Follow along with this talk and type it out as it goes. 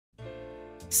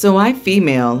So I,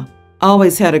 female,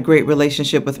 always had a great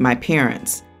relationship with my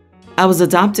parents. I was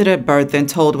adopted at birth and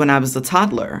told when I was a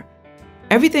toddler.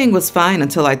 Everything was fine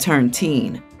until I turned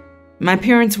teen. My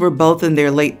parents were both in their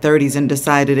late 30s and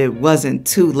decided it wasn't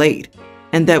too late,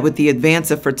 and that with the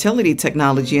advance of fertility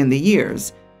technology in the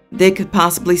years, they could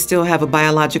possibly still have a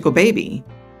biological baby.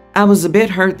 I was a bit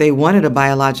hurt they wanted a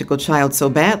biological child so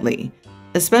badly,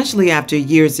 especially after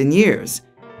years and years,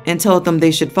 and told them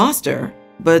they should foster,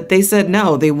 but they said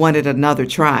no, they wanted another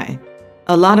try.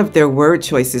 A lot of their word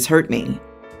choices hurt me.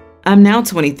 I'm now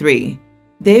 23.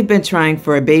 They've been trying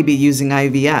for a baby using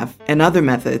IVF and other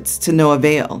methods to no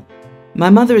avail.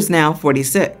 My mother is now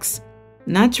 46.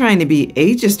 Not trying to be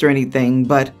ageist or anything,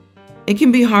 but it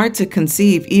can be hard to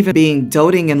conceive even being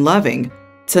doting and loving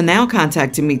to now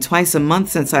contacting me twice a month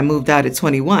since I moved out at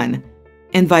 21,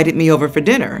 invited me over for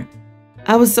dinner.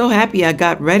 I was so happy I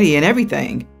got ready and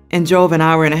everything and drove an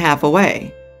hour and a half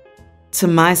away. To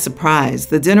my surprise,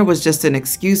 the dinner was just an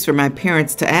excuse for my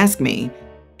parents to ask me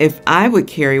if I would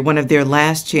carry one of their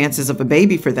last chances of a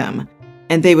baby for them,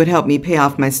 and they would help me pay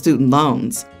off my student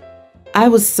loans. I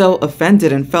was so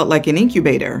offended and felt like an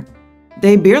incubator.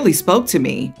 They barely spoke to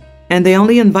me, and they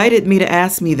only invited me to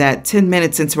ask me that 10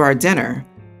 minutes into our dinner.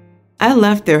 I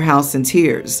left their house in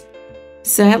tears.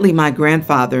 Sadly, my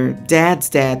grandfather, Dad's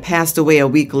dad, passed away a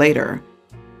week later.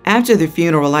 After the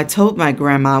funeral, I told my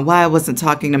grandma why I wasn't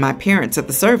talking to my parents at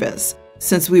the service,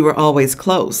 since we were always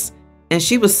close, and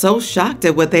she was so shocked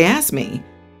at what they asked me.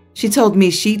 She told me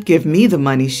she'd give me the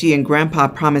money she and Grandpa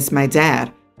promised my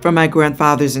dad for my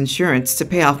grandfather's insurance to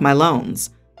pay off my loans.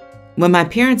 When my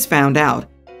parents found out,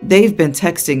 they've been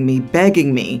texting me,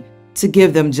 begging me to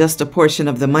give them just a portion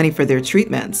of the money for their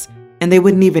treatments, and they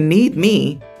wouldn't even need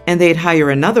me, and they'd hire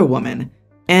another woman,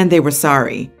 and they were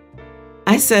sorry.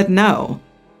 I said no.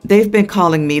 They've been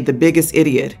calling me the biggest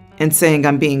idiot and saying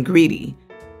I'm being greedy.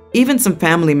 Even some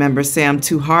family members say I'm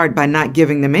too hard by not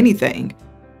giving them anything.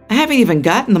 I haven't even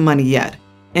gotten the money yet,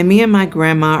 and me and my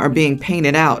grandma are being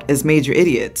painted out as major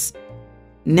idiots.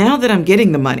 Now that I'm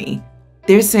getting the money,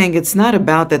 they're saying it's not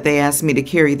about that they asked me to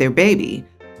carry their baby.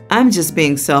 I'm just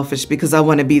being selfish because I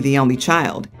want to be the only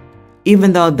child,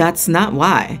 even though that's not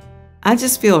why. I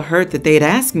just feel hurt that they'd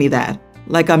ask me that,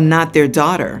 like I'm not their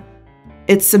daughter.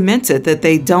 It's cemented that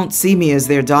they don't see me as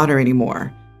their daughter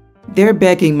anymore. They're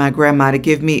begging my grandma to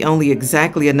give me only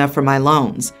exactly enough for my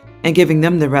loans and giving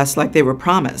them the rest like they were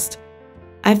promised.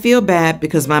 I feel bad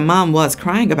because my mom was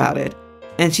crying about it,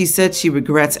 and she said she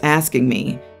regrets asking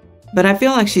me. But I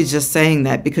feel like she's just saying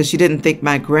that because she didn't think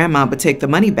my grandma would take the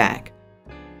money back.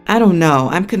 I don't know,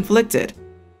 I'm conflicted.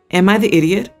 Am I the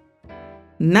idiot?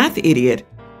 Not the idiot.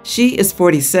 She is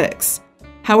 46.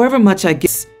 However much I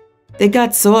guess, they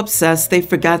got so obsessed they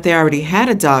forgot they already had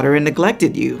a daughter and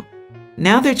neglected you.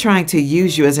 Now they're trying to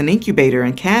use you as an incubator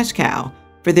and cash cow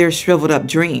for their shriveled up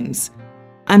dreams.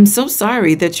 I'm so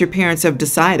sorry that your parents have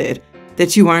decided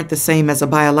that you aren't the same as a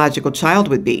biological child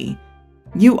would be.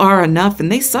 You are enough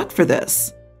and they suck for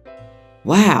this.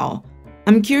 Wow.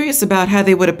 I'm curious about how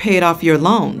they would have paid off your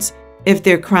loans if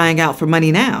they're crying out for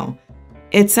money now.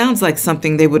 It sounds like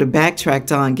something they would have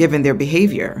backtracked on given their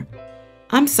behavior.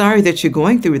 I'm sorry that you're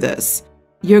going through this.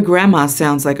 Your grandma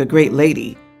sounds like a great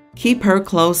lady. Keep her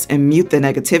close and mute the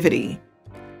negativity.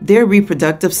 Their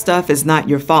reproductive stuff is not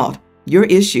your fault, your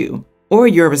issue, or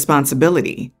your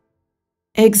responsibility.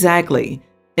 Exactly.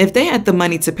 If they had the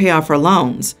money to pay off her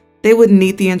loans, they wouldn't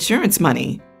need the insurance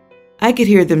money. I could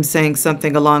hear them saying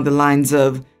something along the lines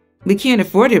of, "We can't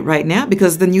afford it right now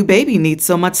because the new baby needs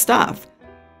so much stuff."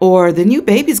 Or, "The new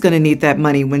baby's going to need that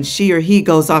money when she or he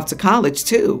goes off to college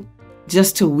too,"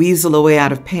 just to weasel away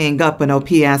out of paying up when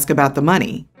OP asks about the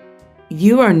money.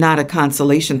 You are not a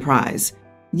consolation prize.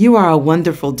 You are a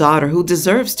wonderful daughter who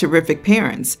deserves terrific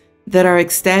parents that are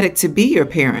ecstatic to be your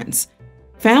parents.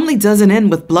 Family doesn't end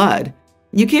with blood.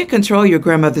 You can't control your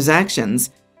grandmother's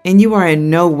actions, and you are in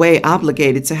no way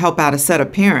obligated to help out a set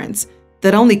of parents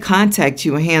that only contact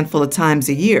you a handful of times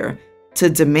a year to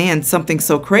demand something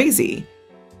so crazy.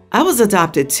 I was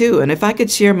adopted too, and if I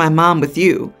could share my mom with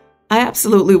you, I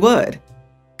absolutely would.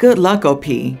 Good luck,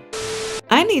 OP.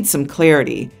 I need some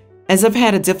clarity, as I've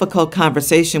had a difficult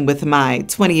conversation with my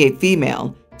 28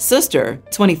 female sister,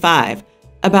 25,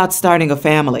 about starting a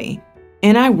family,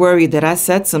 and I worry that I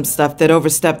said some stuff that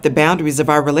overstepped the boundaries of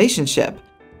our relationship.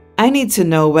 I need to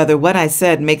know whether what I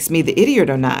said makes me the idiot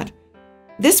or not.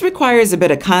 This requires a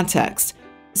bit of context,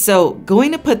 so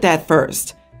going to put that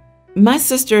first. My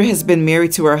sister has been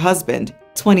married to her husband,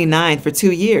 29, for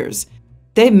 2 years.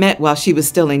 They met while she was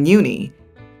still in uni,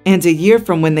 and a year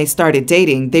from when they started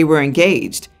dating, they were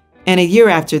engaged, and a year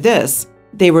after this,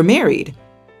 they were married.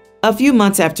 A few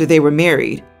months after they were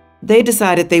married, they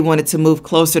decided they wanted to move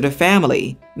closer to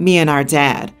family, me and our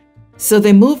dad. So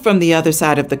they moved from the other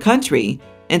side of the country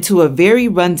into a very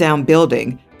rundown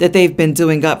building that they've been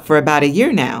doing up for about a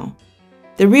year now.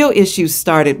 The real issues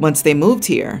started once they moved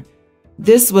here.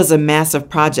 This was a massive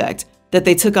project that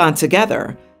they took on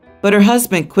together, but her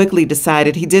husband quickly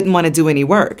decided he didn't want to do any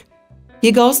work.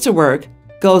 He goes to work,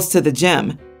 goes to the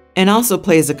gym, and also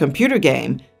plays a computer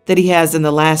game that he has in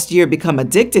the last year become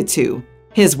addicted to,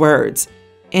 his words,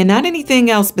 and not anything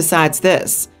else besides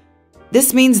this.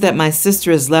 This means that my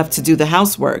sister is left to do the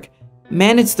housework,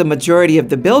 manage the majority of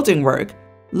the building work,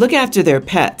 look after their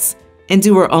pets, and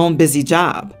do her own busy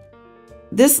job.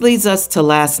 This leads us to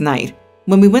last night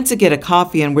when we went to get a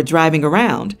coffee and were driving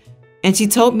around, and she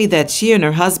told me that she and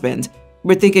her husband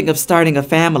were thinking of starting a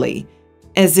family,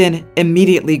 as in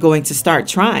immediately going to start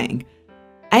trying.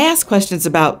 I asked questions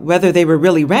about whether they were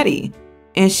really ready,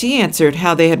 and she answered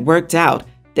how they had worked out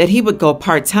that he would go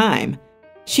part-time.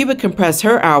 She would compress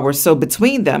her hours so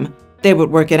between them, they would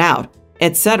work it out,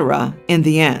 etc. in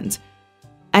the end.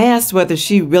 I asked whether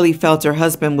she really felt her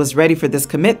husband was ready for this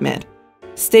commitment,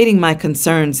 stating my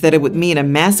concerns that it would mean a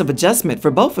massive adjustment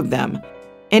for both of them,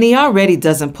 and he already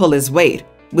doesn't pull his weight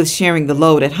with sharing the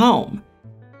load at home.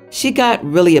 She got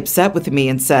really upset with me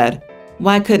and said,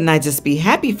 why couldn't I just be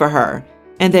happy for her,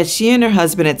 and that she and her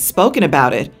husband had spoken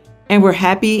about it and were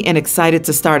happy and excited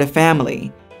to start a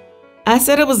family. I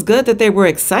said it was good that they were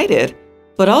excited,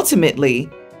 but ultimately,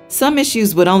 some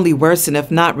issues would only worsen if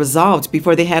not resolved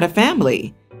before they had a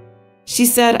family. She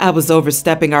said I was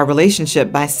overstepping our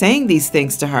relationship by saying these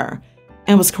things to her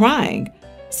and was crying,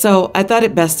 so I thought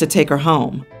it best to take her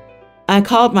home. I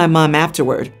called my mom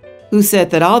afterward, who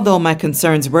said that although my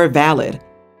concerns were valid,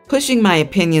 pushing my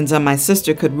opinions on my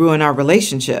sister could ruin our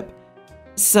relationship.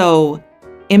 So,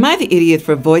 am I the idiot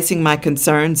for voicing my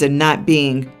concerns and not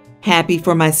being happy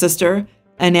for my sister,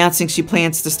 announcing she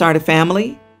plans to start a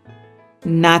family?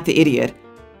 Not the idiot.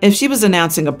 If she was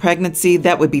announcing a pregnancy,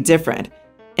 that would be different.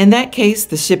 In that case,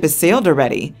 the ship has sailed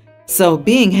already, so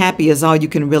being happy is all you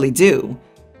can really do.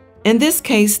 In this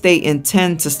case, they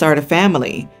intend to start a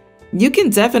family. You can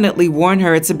definitely warn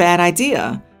her it's a bad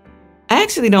idea. I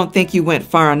actually don't think you went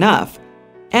far enough.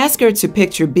 Ask her to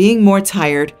picture being more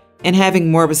tired and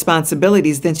having more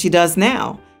responsibilities than she does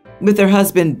now, with her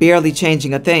husband barely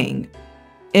changing a thing.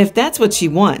 If that's what she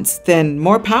wants, then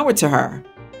more power to her.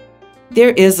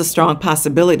 There is a strong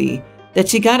possibility that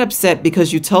she got upset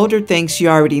because you told her things she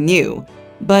already knew,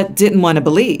 but didn't want to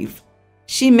believe.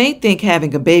 She may think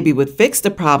having a baby would fix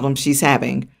the problem she's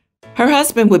having. Her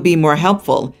husband would be more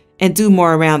helpful and do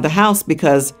more around the house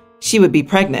because she would be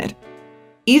pregnant.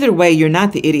 Either way, you're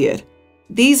not the idiot.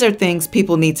 These are things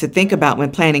people need to think about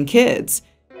when planning kids.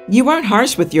 You weren't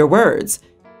harsh with your words,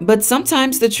 but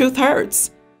sometimes the truth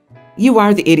hurts. You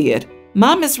are the idiot.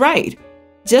 Mom is right.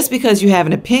 Just because you have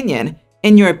an opinion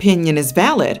and your opinion is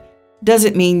valid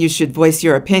doesn't mean you should voice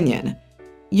your opinion.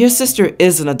 Your sister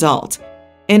is an adult,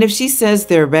 and if she says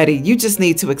they're ready, you just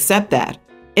need to accept that,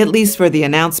 at least for the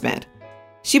announcement.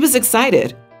 She was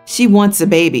excited. She wants a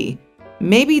baby.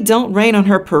 Maybe don't rain on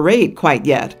her parade quite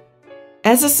yet.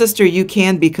 As a sister, you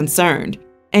can be concerned,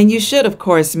 and you should, of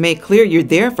course, make clear you're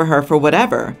there for her for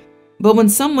whatever. But when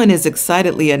someone is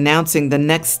excitedly announcing the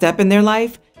next step in their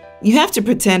life, you have to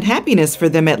pretend happiness for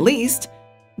them at least.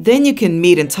 Then you can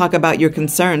meet and talk about your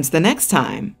concerns the next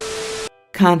time.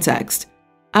 Context: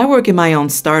 I work in my own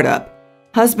startup.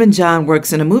 Husband John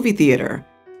works in a movie theater.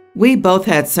 We both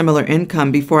had similar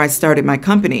income before I started my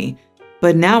company,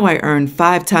 but now I earn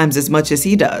 5 times as much as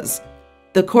he does.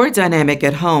 The core dynamic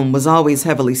at home was always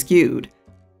heavily skewed.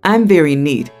 I'm very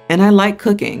neat and I like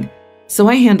cooking, so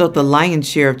I handled the lion's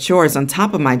share of chores on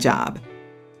top of my job.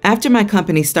 After my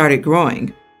company started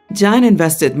growing, John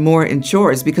invested more in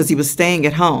chores because he was staying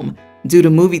at home due to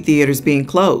movie theaters being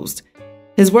closed.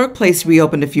 His workplace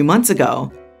reopened a few months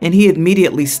ago, and he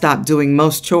immediately stopped doing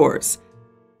most chores.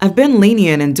 I've been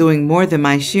lenient in doing more than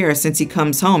my share since he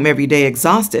comes home every day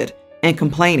exhausted and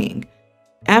complaining.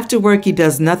 After work, he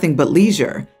does nothing but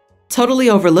leisure, totally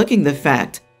overlooking the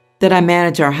fact that I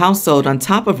manage our household on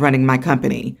top of running my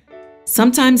company.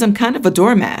 Sometimes I'm kind of a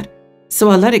doormat, so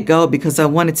I let it go because I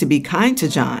wanted to be kind to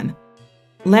John.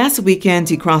 Last weekend,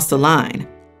 he crossed the line.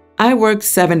 I worked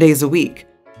 7 days a week.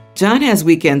 John has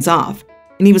weekends off,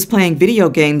 and he was playing video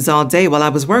games all day while I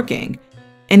was working,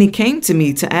 and he came to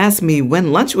me to ask me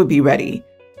when lunch would be ready.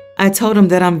 I told him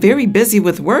that I'm very busy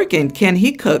with work and can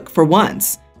he cook for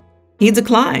once. He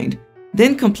declined,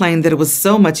 then complained that it was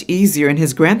so much easier in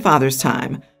his grandfather's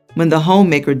time when the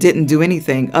homemaker didn't do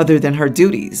anything other than her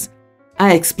duties.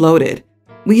 I exploded.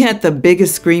 We had the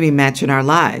biggest screaming match in our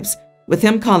lives, with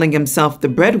him calling himself the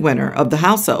breadwinner of the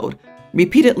household,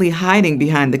 repeatedly hiding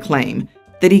behind the claim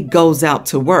that he goes out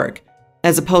to work,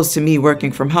 as opposed to me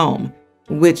working from home,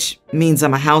 which means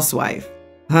I'm a housewife.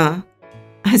 Huh?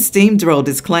 I steamrolled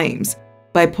his claims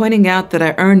by pointing out that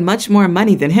I earn much more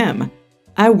money than him.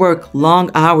 I work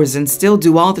long hours and still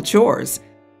do all the chores.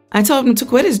 I told him to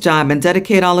quit his job and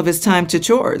dedicate all of his time to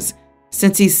chores,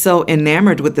 since he's so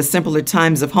enamored with the simpler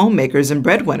times of homemakers and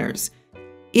breadwinners.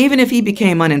 Even if he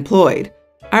became unemployed,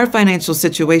 our financial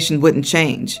situation wouldn't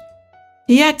change.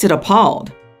 He acted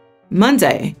appalled.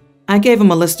 Monday, I gave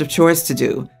him a list of chores to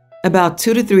do, about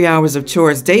 2 to 3 hours of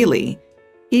chores daily.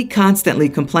 He constantly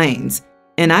complains,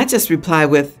 and I just reply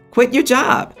with, "Quit your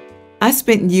job." I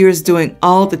spent years doing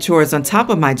all the chores on top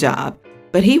of my job,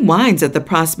 but he whines at the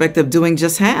prospect of doing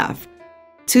just half.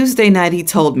 Tuesday night, he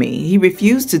told me he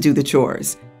refused to do the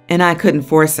chores, and I couldn't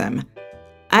force him.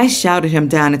 I shouted him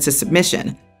down into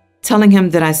submission, telling him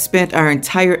that I spent our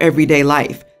entire everyday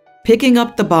life picking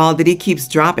up the ball that he keeps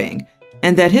dropping,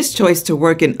 and that his choice to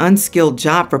work an unskilled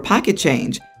job for pocket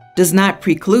change does not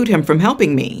preclude him from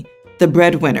helping me, the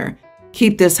breadwinner,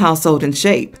 keep this household in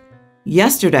shape.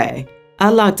 Yesterday, I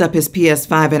locked up his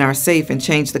PS5 in our safe and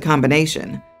changed the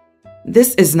combination.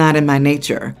 This is not in my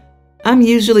nature. I'm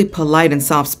usually polite and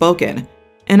soft-spoken,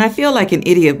 and I feel like an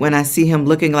idiot when I see him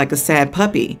looking like a sad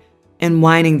puppy and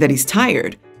whining that he's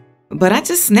tired. But I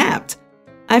just snapped.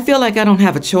 I feel like I don't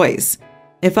have a choice.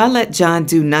 If I let John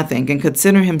do nothing and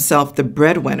consider himself the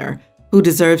breadwinner who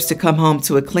deserves to come home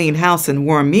to a clean house and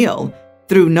warm meal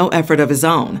through no effort of his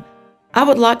own, I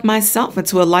would lock myself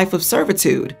into a life of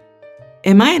servitude.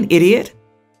 Am I an idiot?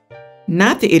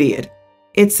 Not the idiot.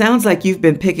 It sounds like you've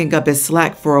been picking up his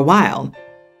slack for a while.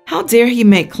 How dare he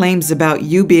make claims about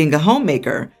you being a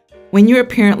homemaker when you're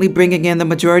apparently bringing in the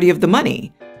majority of the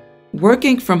money?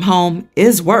 Working from home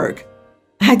is work.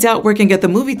 I doubt working at the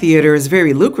movie theater is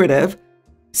very lucrative.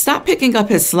 Stop picking up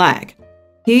his slack.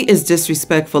 He is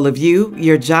disrespectful of you,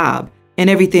 your job, and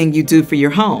everything you do for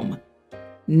your home.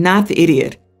 Not the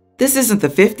idiot. This isn't the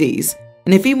 50s,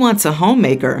 and if he wants a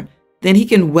homemaker, then he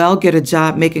can well get a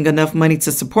job making enough money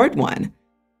to support one.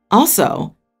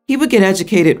 Also, he would get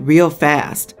educated real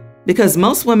fast, because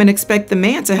most women expect the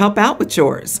man to help out with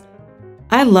chores.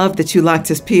 I love that you locked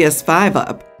his PS5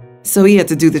 up, so he had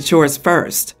to do the chores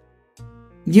first.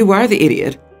 You are the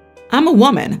idiot. I'm a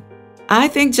woman. I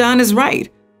think John is right,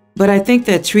 but I think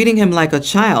that treating him like a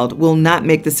child will not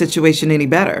make the situation any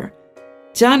better.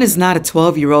 John is not a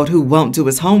 12-year-old who won't do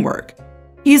his homework.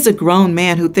 He's a grown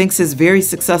man who thinks his very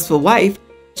successful wife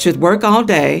should work all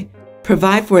day,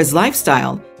 provide for his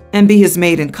lifestyle, and be his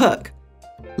maid and cook.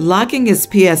 Locking his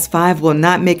PS5 will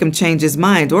not make him change his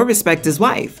mind or respect his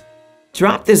wife.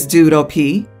 Drop this dude, OP.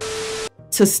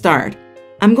 To start,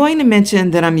 I'm going to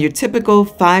mention that I'm your typical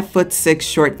 5'6"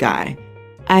 short guy.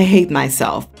 I hate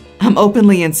myself. I'm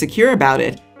openly insecure about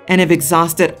it and have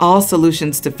exhausted all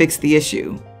solutions to fix the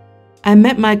issue. I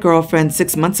met my girlfriend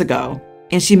 6 months ago,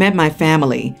 and she met my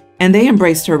family, and they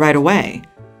embraced her right away.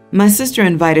 My sister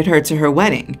invited her to her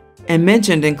wedding and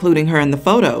mentioned including her in the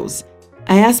photos.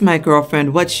 I asked my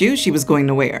girlfriend what shoes she was going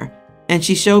to wear, and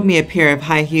she showed me a pair of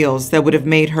high heels that would have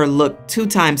made her look 2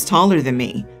 times taller than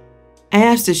me. I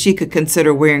asked if she could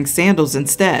consider wearing sandals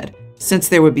instead, since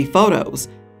there would be photos,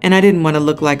 and I didn't want to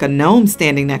look like a gnome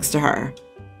standing next to her.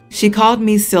 She called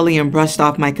me silly and brushed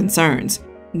off my concerns,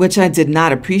 which I did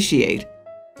not appreciate.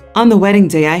 On the wedding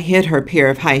day, I hid her pair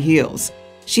of high heels.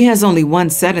 She has only one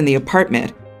set in the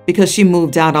apartment because she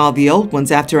moved out all the old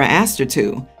ones after I asked her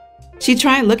to. She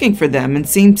tried looking for them and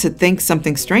seemed to think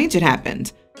something strange had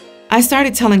happened. I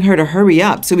started telling her to hurry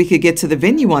up so we could get to the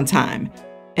venue on time,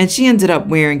 and she ended up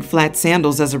wearing flat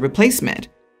sandals as a replacement.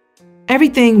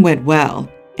 Everything went well,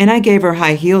 and I gave her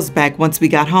high heels back once we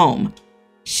got home.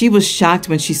 She was shocked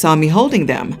when she saw me holding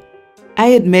them. I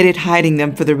admitted hiding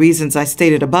them for the reasons I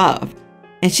stated above,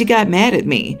 and she got mad at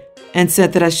me and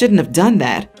said that I shouldn't have done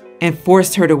that and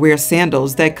forced her to wear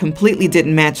sandals that completely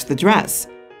didn't match the dress.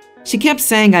 She kept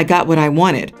saying I got what I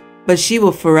wanted, but she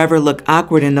will forever look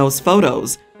awkward in those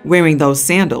photos wearing those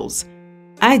sandals.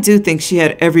 I do think she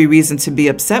had every reason to be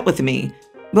upset with me,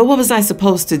 but what was I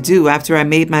supposed to do after I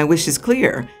made my wishes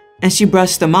clear and she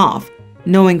brushed them off,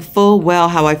 knowing full well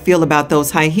how I feel about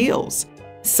those high heels?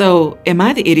 So, am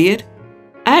I the idiot?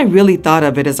 I really thought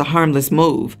of it as a harmless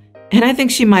move, and I think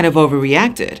she might have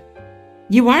overreacted.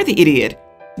 You are the idiot.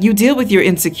 You deal with your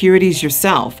insecurities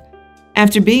yourself.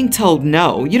 After being told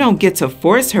no, you don't get to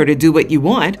force her to do what you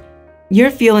want.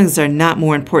 Your feelings are not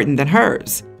more important than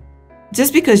hers.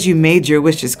 Just because you made your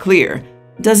wishes clear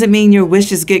doesn't mean your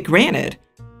wishes get granted,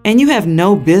 and you have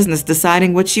no business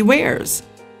deciding what she wears.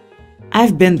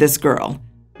 I've been this girl.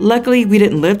 Luckily, we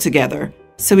didn't live together,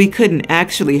 so he couldn't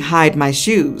actually hide my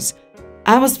shoes.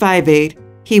 I was 5'8",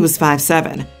 he was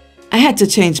 5'7". I had to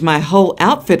change my whole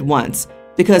outfit once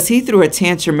because he threw a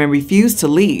tantrum and refused to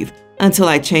leave until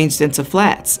I changed into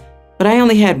flats, but I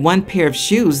only had one pair of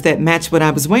shoes that matched what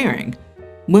I was wearing.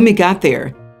 When we got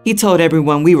there, he told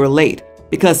everyone we were late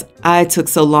because I took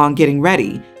so long getting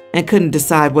ready and couldn't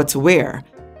decide what to wear.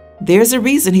 There's a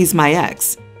reason he's my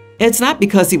ex. It's not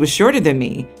because he was shorter than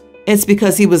me. It's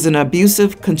because he was an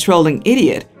abusive, controlling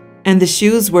idiot, and the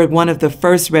shoes were one of the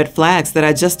first red flags that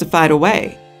I justified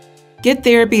away. Get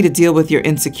therapy to deal with your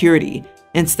insecurity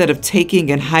instead of taking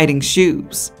and hiding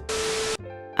shoes.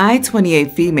 I,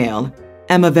 28 female,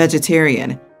 am a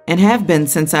vegetarian and have been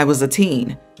since I was a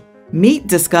teen. Meat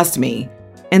disgusts me,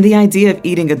 and the idea of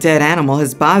eating a dead animal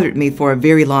has bothered me for a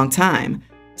very long time,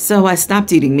 so I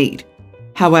stopped eating meat.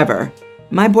 However,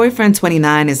 my boyfriend,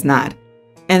 29, is not,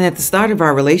 and at the start of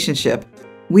our relationship,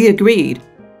 we agreed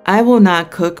I will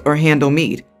not cook or handle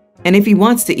meat, and if he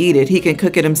wants to eat it, he can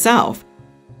cook it himself.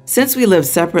 Since we live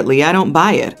separately, I don't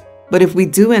buy it, but if we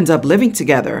do end up living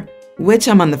together, which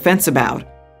I'm on the fence about,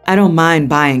 I don't mind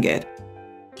buying it.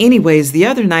 Anyways, the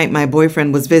other night my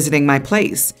boyfriend was visiting my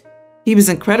place. He was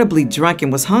incredibly drunk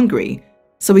and was hungry,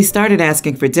 so he started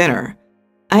asking for dinner.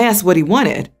 I asked what he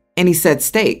wanted, and he said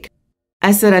steak.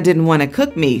 I said I didn't want to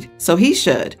cook meat, so he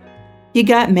should. He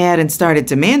got mad and started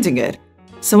demanding it,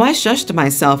 so I shushed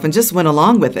myself and just went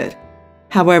along with it.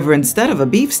 However, instead of a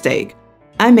beefsteak,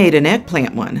 I made an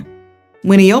eggplant one.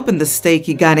 When he opened the steak,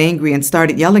 he got angry and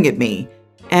started yelling at me,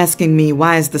 asking me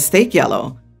why is the steak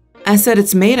yellow. I said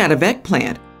it's made out of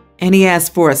eggplant, and he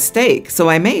asked for a steak, so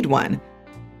I made one.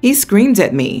 He screamed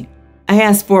at me. I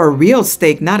asked for a real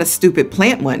steak, not a stupid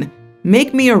plant one.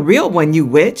 Make me a real one, you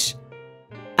witch.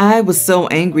 I was so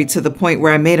angry to the point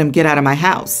where I made him get out of my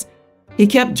house. He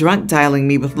kept drunk dialing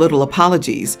me with little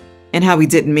apologies and how he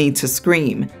didn't mean to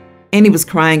scream, and he was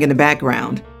crying in the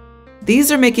background.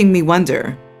 These are making me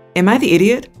wonder, am I the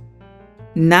idiot?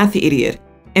 Not the idiot.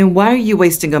 And why are you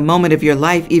wasting a moment of your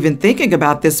life even thinking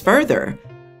about this further?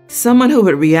 Someone who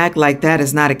would react like that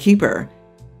is not a keeper.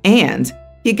 And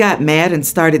he got mad and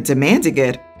started demanding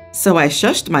it, so I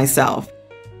shushed myself.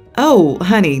 Oh,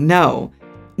 honey, no.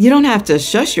 You don't have to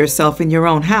shush yourself in your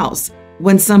own house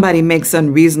when somebody makes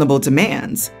unreasonable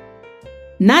demands.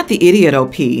 Not the idiot,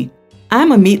 OP.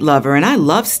 I'm a meat lover and I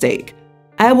love steak.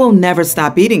 I will never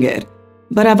stop eating it,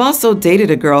 but I've also dated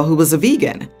a girl who was a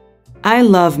vegan. I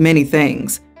love many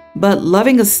things, but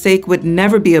loving a steak would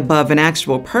never be above an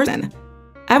actual person.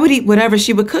 I would eat whatever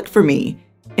she would cook for me,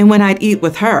 and when I'd eat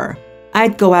with her,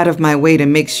 I'd go out of my way to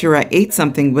make sure I ate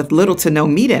something with little to no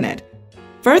meat in it.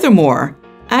 Furthermore,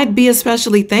 I'd be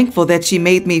especially thankful that she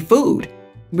made me food,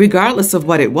 regardless of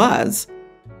what it was.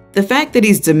 The fact that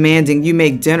he's demanding you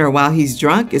make dinner while he's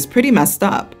drunk is pretty messed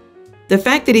up. The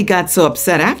fact that he got so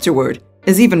upset afterward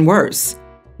is even worse.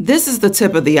 This is the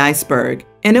tip of the iceberg,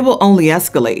 and it will only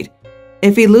escalate.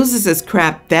 If he loses his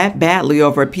crap that badly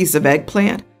over a piece of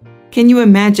eggplant, can you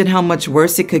imagine how much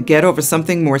worse it could get over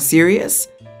something more serious?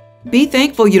 Be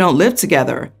thankful you don't live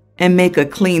together and make a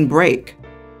clean break.